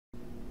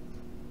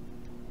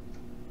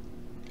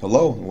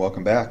Hello and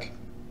welcome back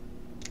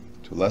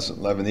to Lesson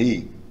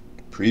 11E,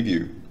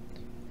 Preview,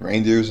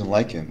 Reindeers and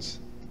Lichens,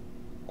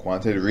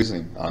 Quantitative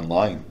Reasoning,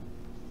 Online.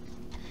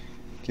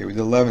 Okay, we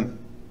did 11D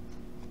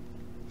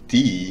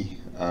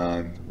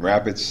on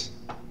rabbits,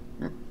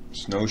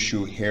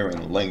 snowshoe hare,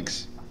 and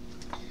lynx.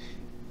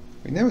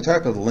 We never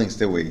talked about the lynx,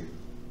 did we?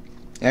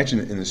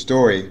 Actually, in the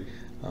story,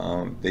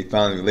 they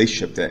found a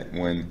relationship that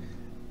when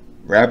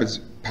rabbits'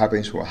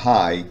 populations were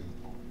high,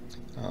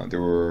 there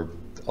were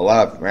a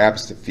lot of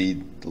rabbits to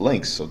feed the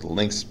lynx, so the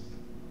lynx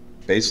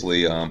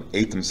basically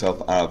ate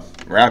themselves out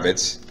of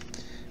rabbits.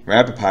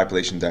 Rabbit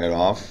population died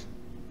off,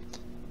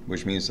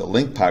 which means the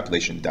lynx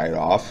population died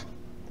off.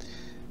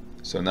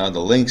 So now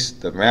the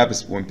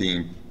rabbits weren't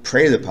being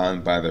preyed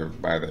upon by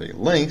the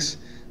lynx,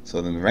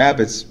 so then the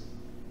rabbits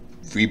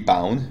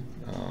rebound,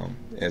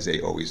 as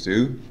they always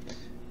do.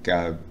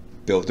 Got to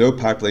build their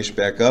population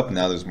back up.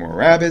 Now there's more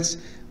rabbits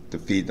to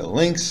feed the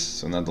lynx,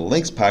 so now the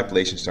lynx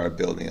population started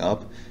building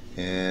up,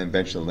 and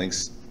eventually the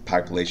lynx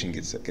population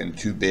gets getting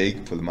too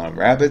big for the amount of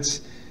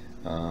rabbits.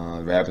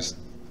 Rabbits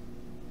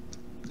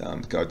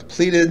got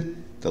depleted.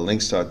 The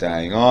lynx start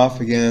dying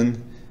off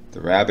again.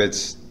 The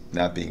rabbits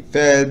not being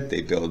fed.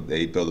 They build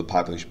the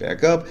population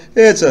back up.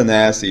 It's a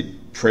nasty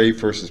prey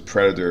versus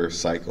predator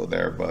cycle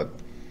there, but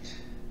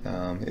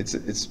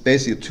it's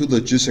basically two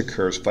logistic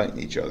curves fighting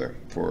each other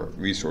for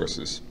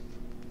resources.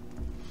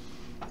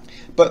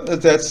 But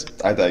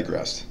I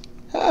digressed.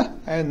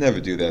 I never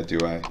do that, do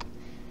I?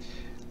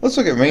 Let's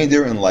look at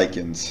reindeer and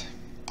lichens.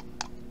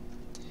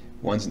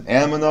 One's an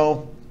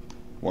aminal,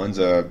 one's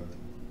I'm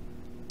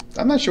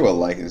not sure what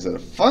lichen is. Is it a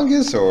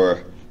fungus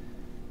or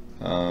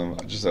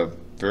just a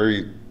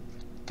very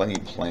funny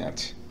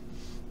plant?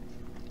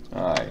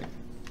 Alright.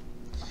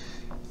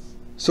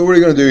 So what are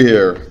we going to do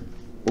here?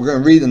 We're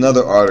going to read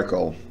another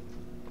article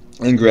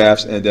and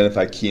graphs and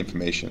identify key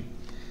information.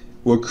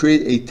 We'll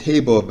create a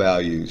table of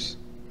values.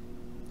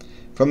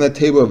 From that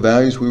table of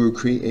values, we will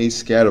create a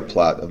scatter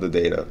plot of the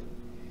data.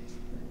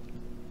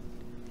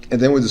 And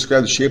then we'll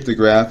describe the shape of the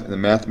graph and the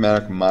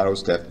mathematical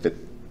models that fit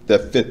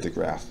the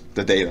graph,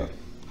 the data.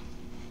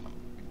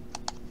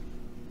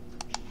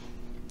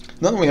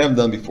 Nothing we haven't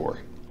done before.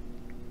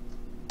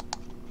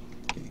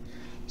 Okay.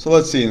 So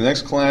let's see, in the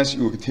next class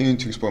you will continue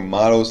to explore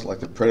models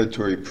like the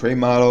predatory prey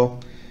model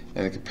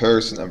and the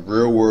comparison of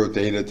real-world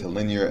data to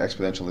linear,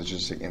 exponential,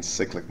 logistic, and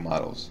cyclic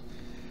models.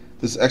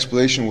 This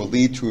exploration will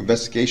lead to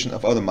investigation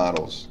of other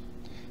models.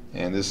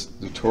 And this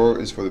tutorial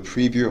is for the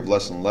preview of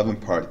Lesson 11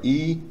 Part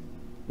E,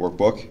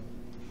 workbook,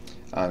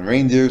 on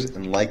reindeers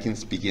and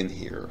lichens. Begin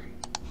here.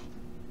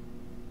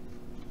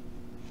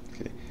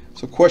 Okay.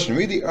 So question,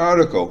 read the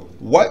article.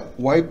 What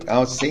wiped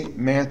out St.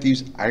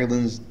 Matthew's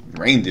Island's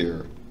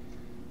reindeer?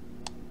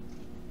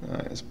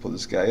 Alright, let's pull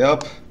this guy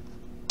up.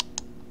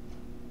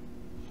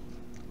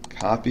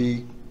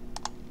 Copy.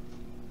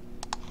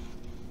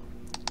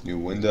 New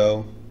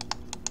window.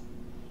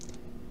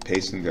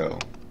 Paste and go.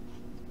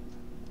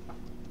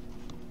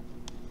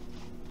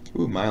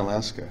 Ooh, My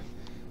Alaska.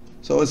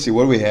 So let's see,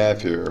 what do we have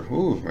here?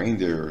 Ooh,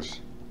 reindeers.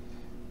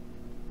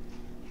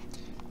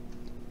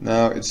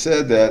 Now, it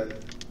said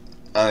that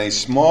on a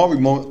small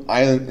remote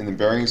island in the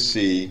Bering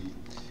Sea,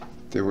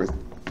 there were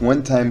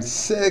one time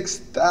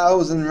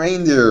 6,000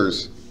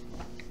 reindeers.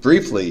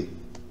 Briefly.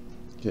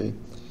 Okay.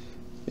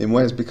 In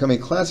what has become a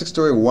classic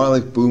story of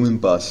wildlife boom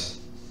and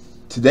bust.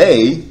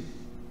 Today,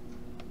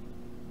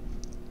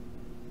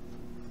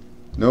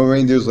 no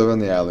reindeers live on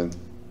the island.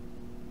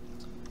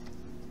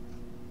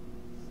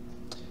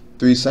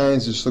 3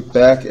 scientists looked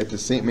back at the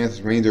St.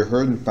 Matthew's reindeer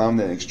herd and found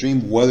that an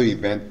extreme weather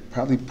event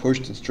probably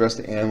pushed and stressed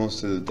the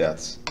animals to the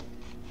deaths.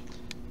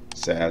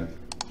 Sad.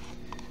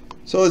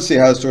 So let's see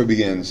how the story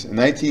begins. In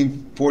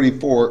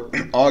 1944,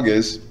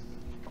 August,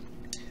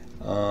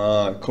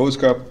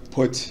 Coast Guard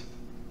put...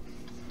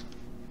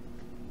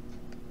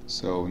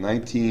 So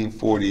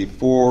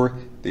 1944,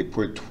 they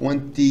put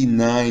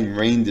 29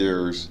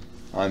 reindeers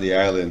on the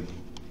island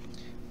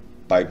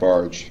by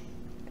barge,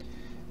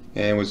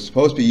 and was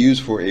supposed to be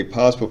used for a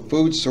possible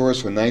food source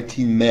for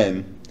 19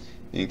 men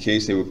in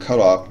case they were cut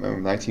off.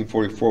 Remember,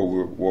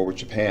 1944 war with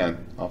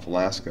Japan off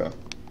Alaska.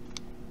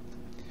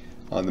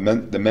 The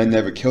men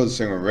never killed a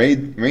single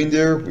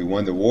reindeer. We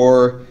won the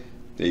war.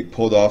 They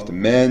pulled off the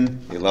men.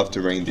 They left the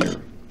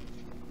reindeer.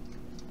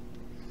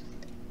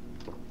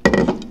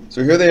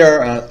 So here they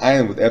are on an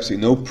island with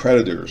absolutely no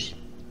predators.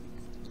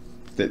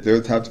 They're at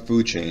the top of the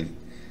food chain,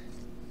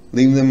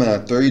 leaving them on a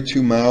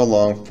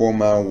 32-mile-long,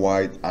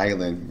 4-mile-wide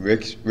island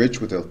rich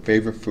with their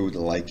favorite food,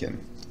 the lichen.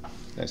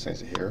 That's nice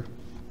to hear.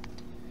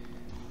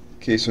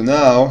 Okay, so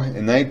now,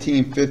 in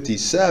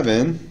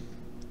 1957,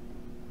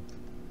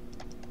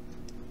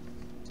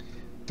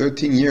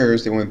 13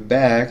 years, they went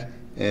back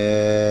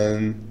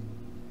and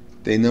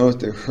they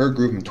noticed their herd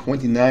grew from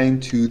 29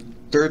 to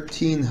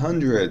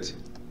 1,300.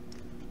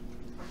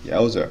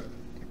 Yowza.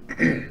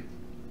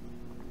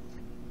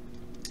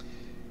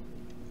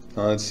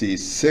 Let's see,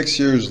 6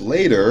 years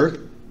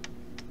later,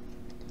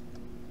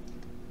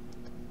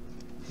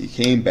 he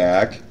came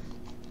back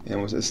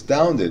and was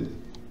astounded.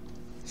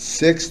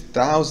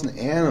 6,000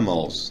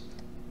 animals.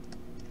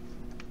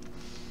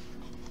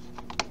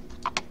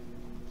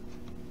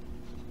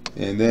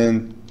 And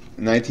then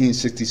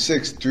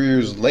 1966, 3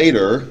 years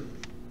later,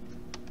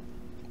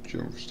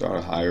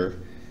 started higher,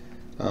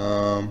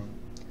 the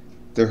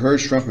herd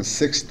shrunk from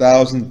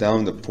 6,000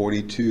 down to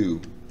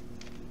 42.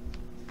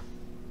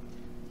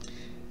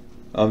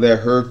 Of that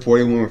herd,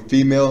 41 were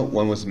female,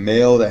 1 was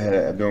male that had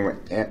abnormal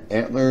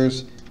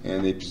antlers,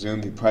 and they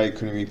presumed he probably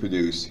couldn't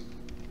reproduce.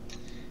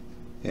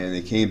 And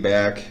they came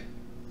back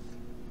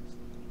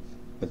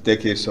a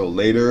decade or so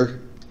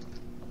later.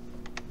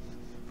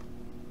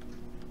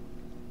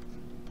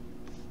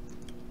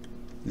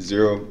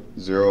 Zero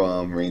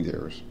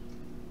reindeers.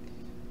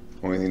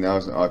 Only thing now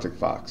is an Arctic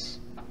fox.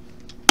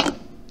 You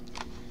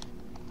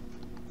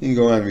can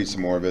go on and read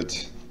some more of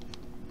it.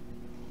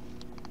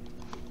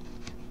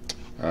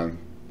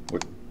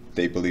 What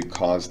they believe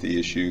caused the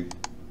issue.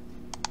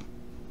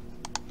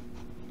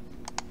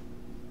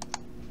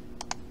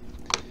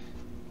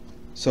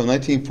 So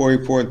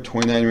 1944,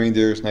 29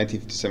 reindeers,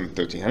 1957,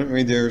 1,300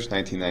 reindeers,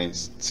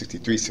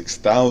 1963,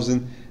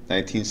 6,000,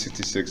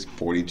 1966,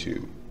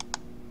 42.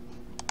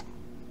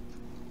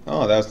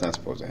 Oh, that's not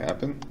supposed to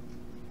happen.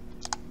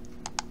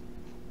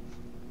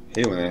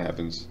 Hate when that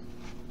happens.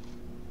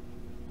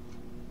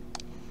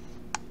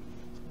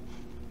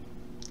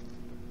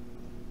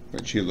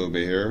 Gonna cheat a little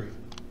bit here.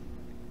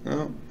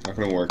 No, not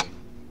gonna work.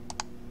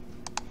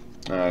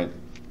 Alright.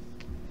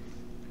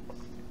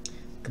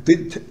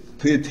 Complete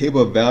a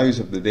table of values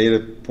of the data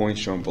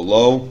points shown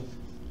below.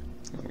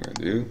 What we're gonna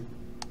do,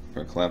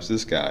 we're gonna collapse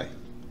this guy.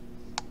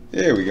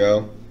 There we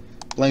go.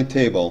 Blank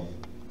table.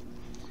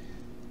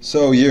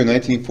 So year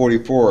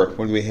 1944,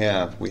 what do we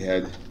have? We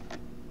had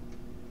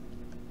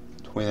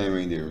 29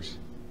 reindeers.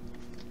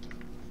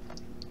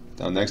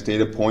 Now next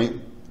data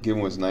point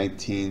given was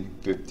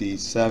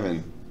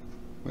 1957,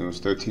 when it was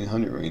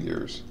 1,300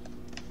 reindeers.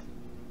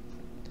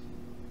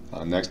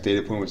 Next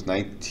data point was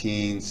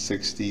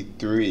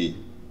 1963,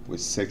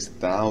 with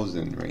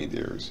 6,000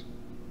 reindeers.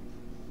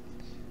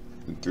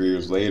 And 3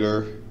 years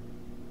later,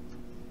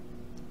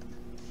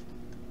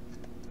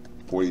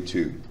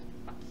 42.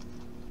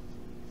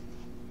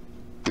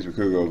 Because we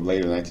could go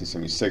later,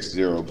 1976,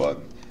 0,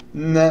 but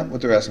not what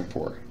they're asking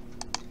for.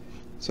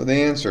 So the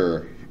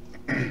answer,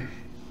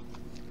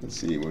 let's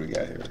see what we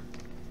got here.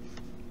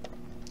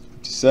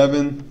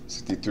 57,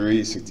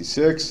 63,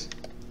 66,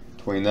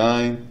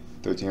 29,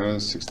 1,300,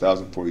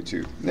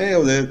 6,042.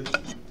 Nailed it.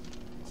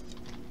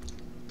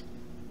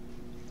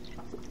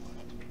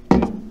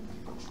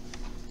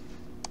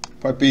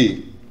 Part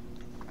B.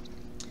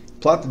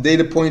 Plot the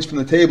data points from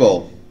the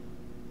table.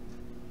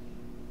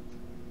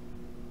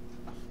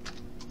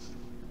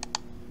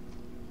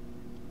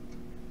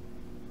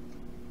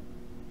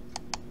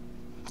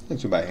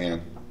 Let's do by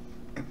hand.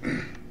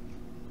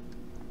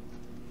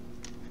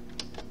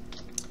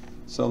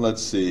 So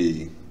let's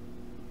see.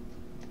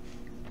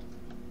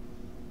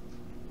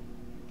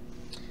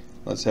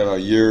 Let's have our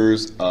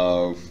years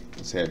of,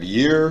 let's have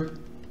year,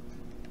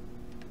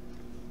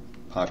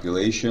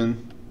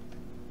 population,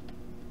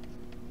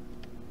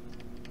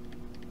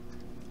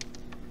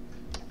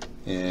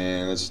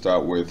 and let's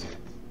start with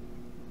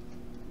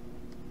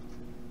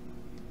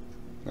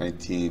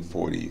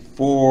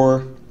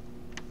 1944,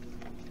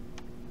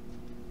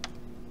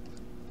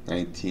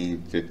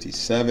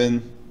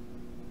 1957,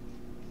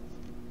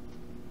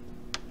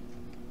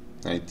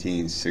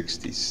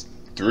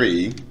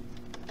 1963,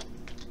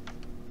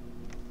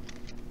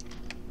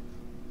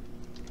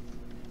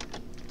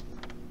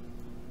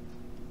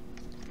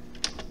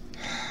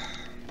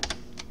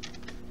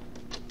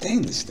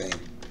 dang this thing.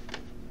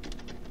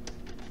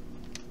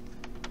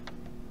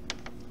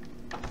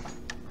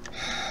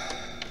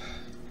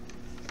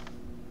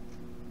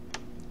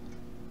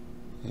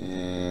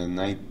 And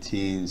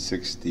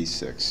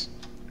 1966.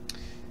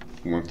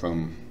 We went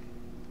from,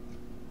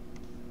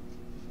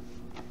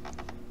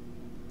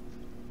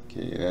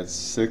 okay, that's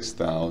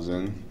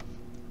 6,000.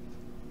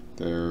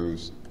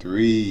 There's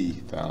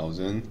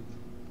 3,000,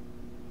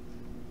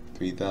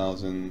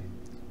 3,000,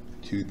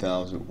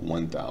 2,000,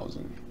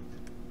 1,000.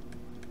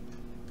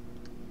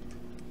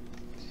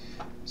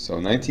 So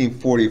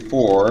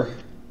 1944,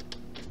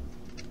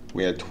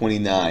 we had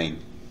 29.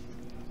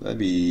 That'd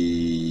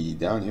be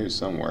down here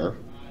somewhere.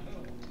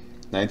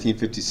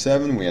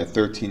 1957, we had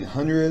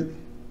 1,300.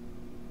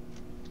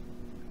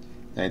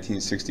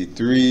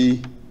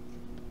 1963,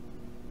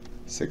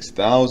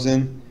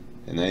 6,000.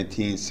 And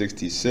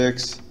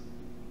 1966,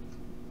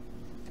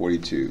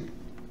 42.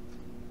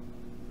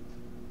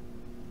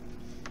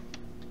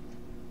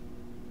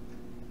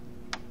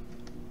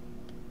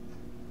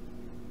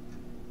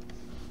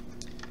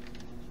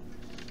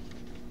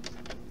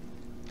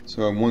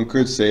 So one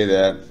could say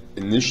that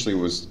initially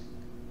was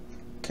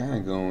kind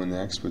of going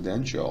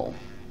exponential.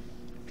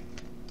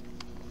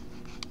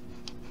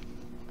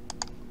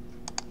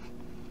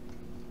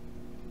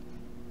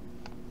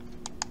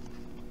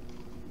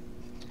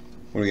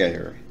 What do we got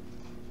here?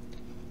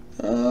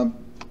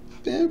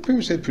 Yeah, pretty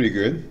much said pretty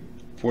good.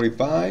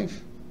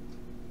 45,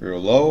 real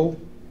low.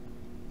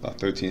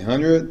 about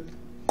 1,300,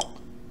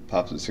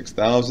 pops at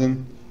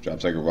 6,000,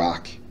 drops like a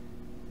rock.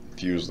 A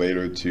few years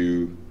later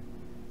to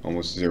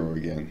almost zero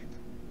again.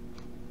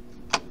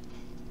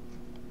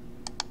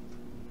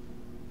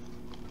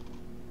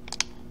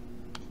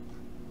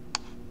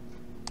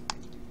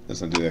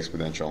 Let's not do the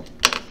exponential.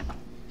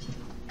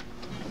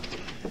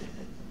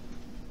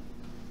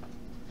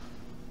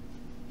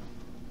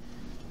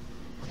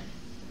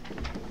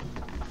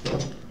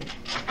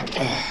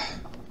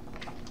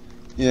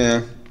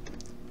 Yeah,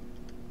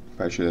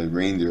 probably should have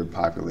reindeer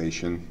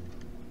population.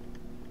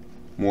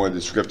 More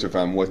descriptive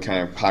on what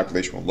kind of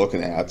population we're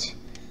looking at.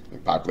 The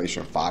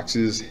population of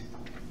foxes,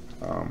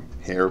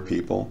 hare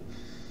people,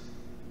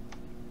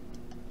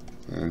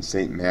 and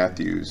St.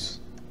 Matthew's.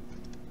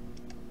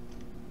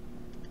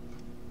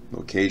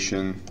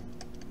 Location.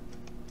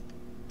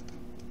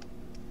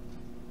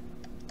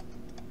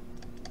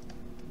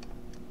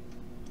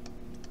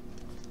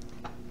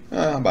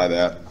 I'll buy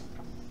that.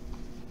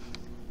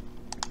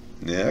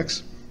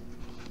 Next.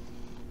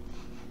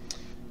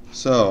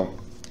 So,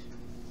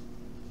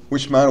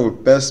 which model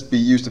would best be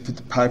used to fit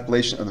the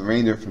population of the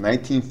reindeer from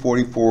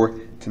 1944 to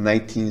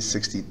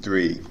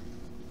 1963?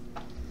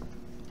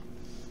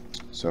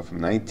 So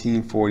from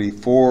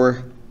 1944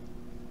 to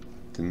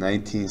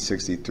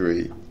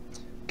 1963.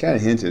 Kind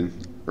of hinted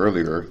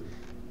earlier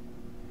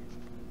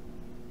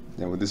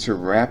that with this sort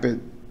of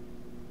rapid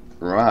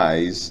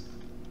rise,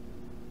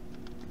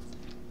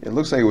 it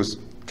looks like it was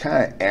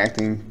kind of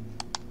acting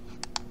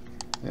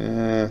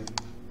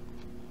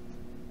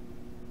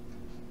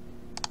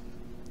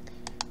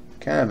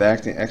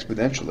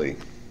exponentially.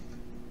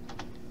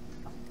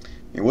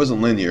 It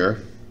wasn't linear, it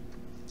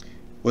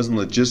wasn't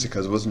logistic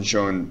because it wasn't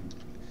going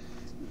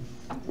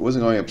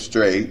up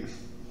straight.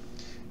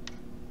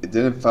 It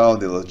didn't follow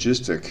the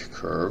logistic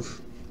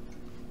curve,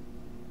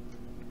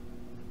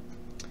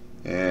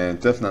 and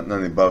definitely none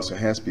of the above, so it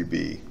has to be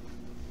B.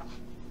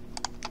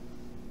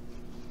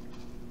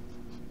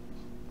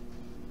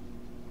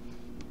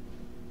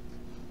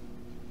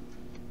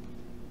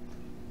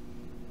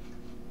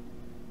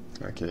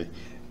 Okay,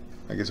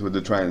 I guess what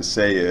they're trying to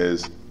say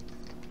is, the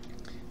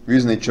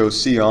reason they chose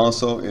C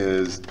also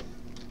is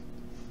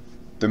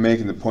they're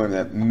making the point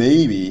that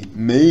maybe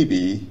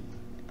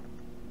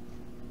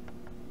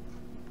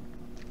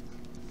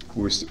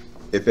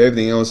if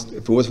everything else,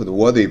 if it was for the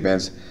weather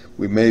events,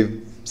 we may have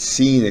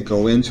seen it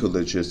go into a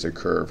logistic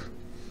curve.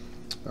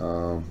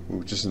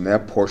 Just in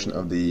that portion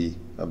of the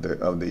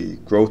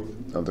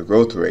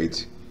growth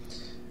rate.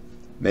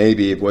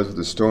 Maybe if it was for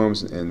the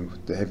storms and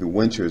the heavy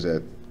winters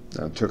that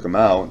took them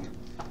out,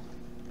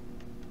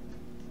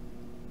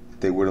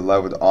 they would have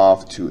leveled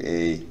off to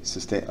a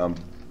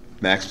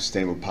max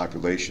sustainable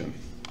population.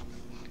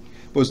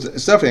 But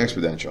it's definitely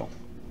exponential.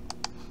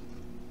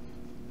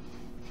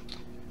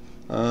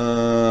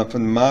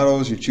 From the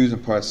models you choose in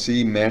Part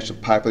C, match the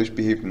population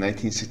behavior from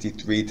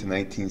 1963 to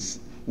 19...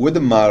 With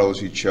the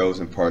models you chose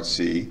in Part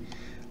C,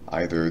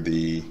 either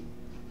the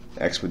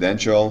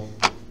exponential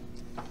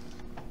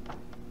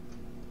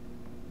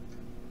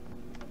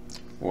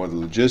or the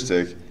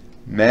logistic,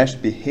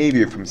 match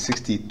behavior from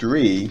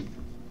 63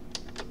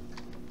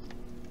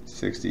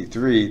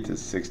 to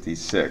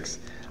 66.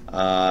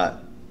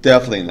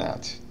 Definitely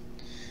not.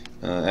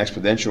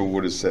 Exponential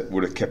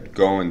would have kept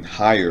going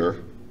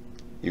higher,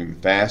 even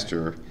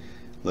faster.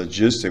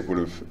 Logistic would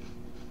have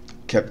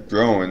kept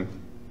growing,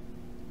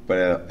 but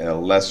at a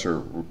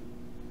lesser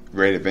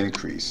rate of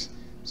increase.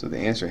 So the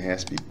answer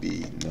has to be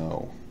B,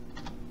 no.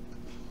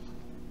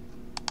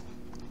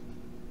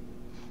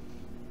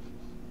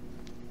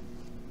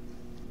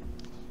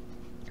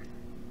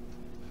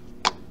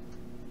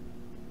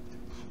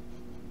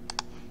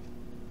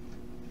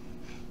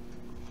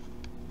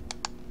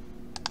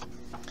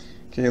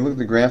 Okay, look at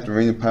the graph of the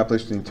reindeer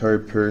population in the entire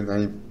period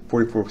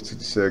 1944 to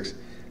 66.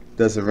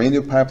 Does the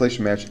reindeer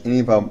population match any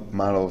of our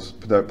models,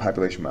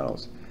 population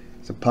models?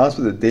 Is it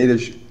possible the data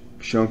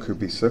shown could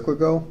be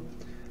cyclical?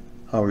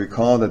 I'll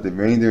recall that the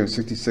reindeer in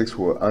 66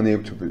 were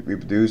unable to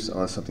reproduce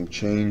unless something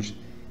changed.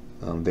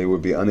 They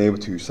would be unable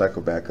to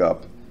cycle back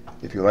up.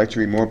 If you'd like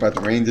to read more about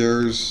the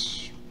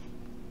reindeers,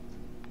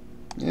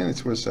 yeah,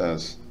 that's what it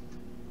says.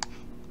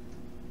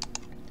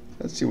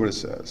 Let's see what it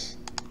says.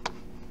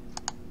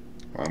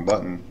 Wrong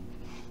button.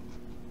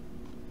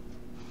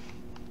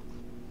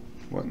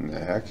 What in the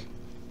heck?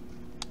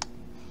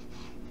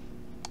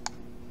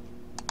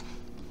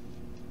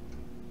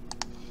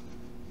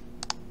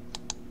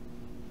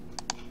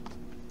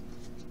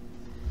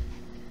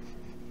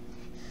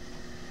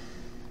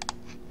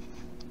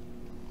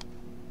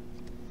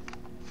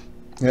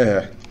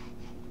 Yeah.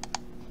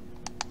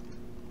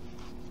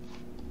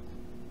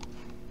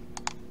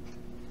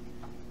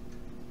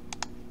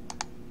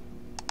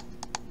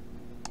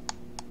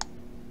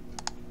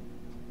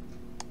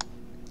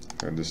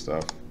 Heard this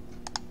stuff.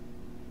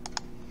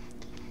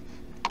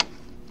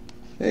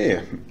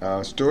 Hey,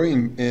 story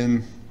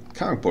in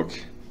comic book.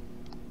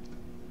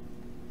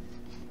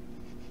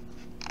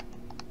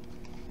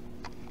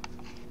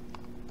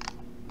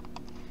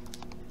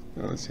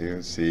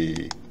 Let's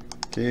see.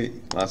 Okay,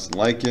 lots of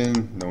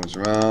lichen, no one's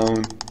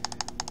around,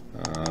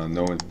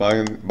 no one's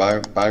buying them,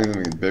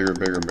 getting bigger,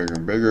 bigger, bigger,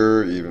 and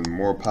bigger, even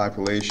more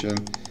population.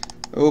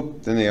 Oh,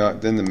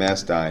 then the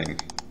mass dying.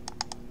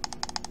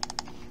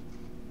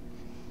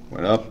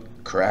 Went up,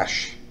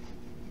 crash.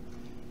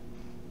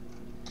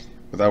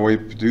 Without way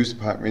to produce,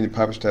 many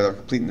population are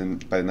complete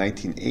by the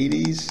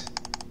 1980s.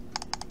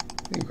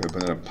 I think we could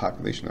have put a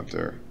population up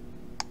there.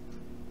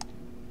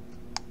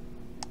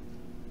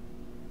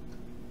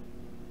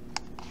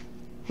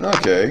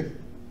 Okay.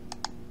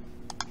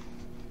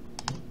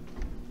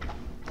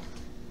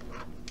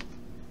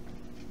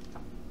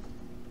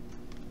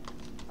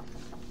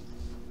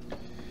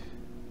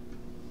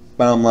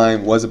 Bottom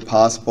line, was it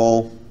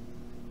possible?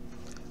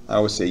 I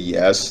would say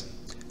yes.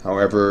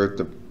 However,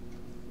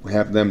 what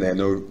happened to them, they had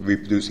no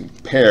reproducing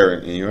pair,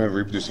 and you don't have a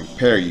reproducing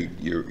pair,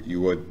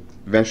 you would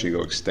eventually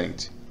go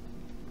extinct.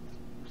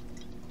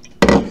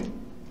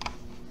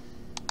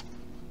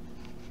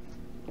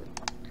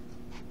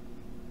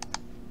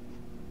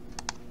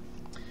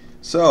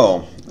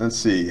 So, let's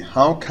see.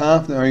 How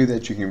confident are you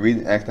that you can read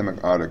an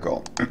academic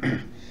article?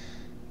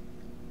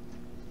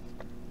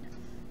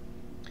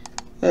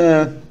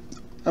 I'm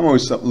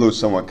always a little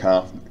somewhat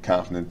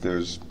confident.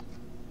 There's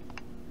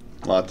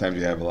a lot of times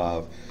you have a lot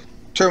of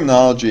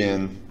terminology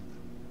and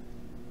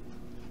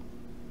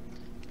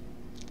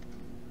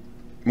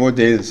more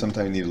data than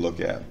sometimes you need to look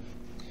at.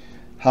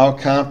 How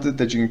confident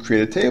that you can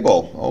create a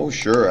table? Oh,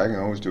 sure, I can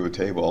always do a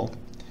table.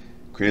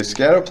 Create a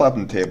scatter plot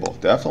in the table,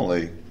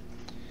 definitely.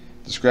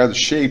 Describe the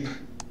shape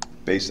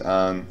based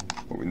on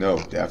what we know,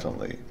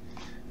 definitely.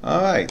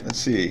 All right, let's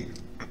see.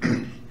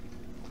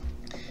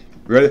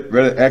 Read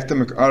an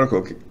academic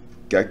article,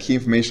 got key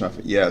information off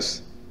it,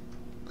 yes.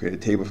 Create a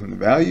table from the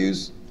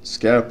values,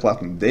 scatter plot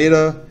from the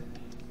data,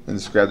 and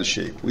describe the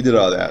shape. We did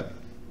all that.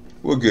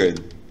 We're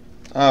good.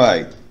 All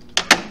right.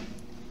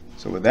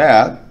 So with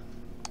that,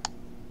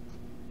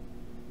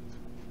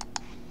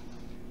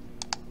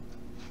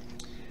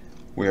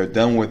 we are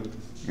done with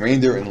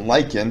reindeer and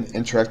lichen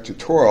interact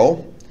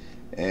tutorial,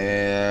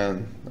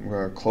 and I'm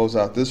going to close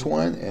out this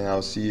one, and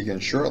I'll see you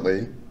again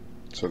shortly.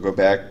 So go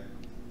back,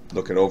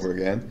 look it over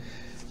again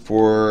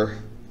for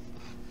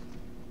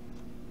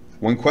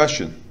one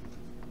question.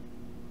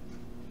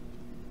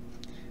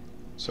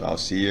 So I'll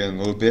see you in a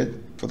little bit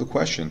for the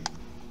question.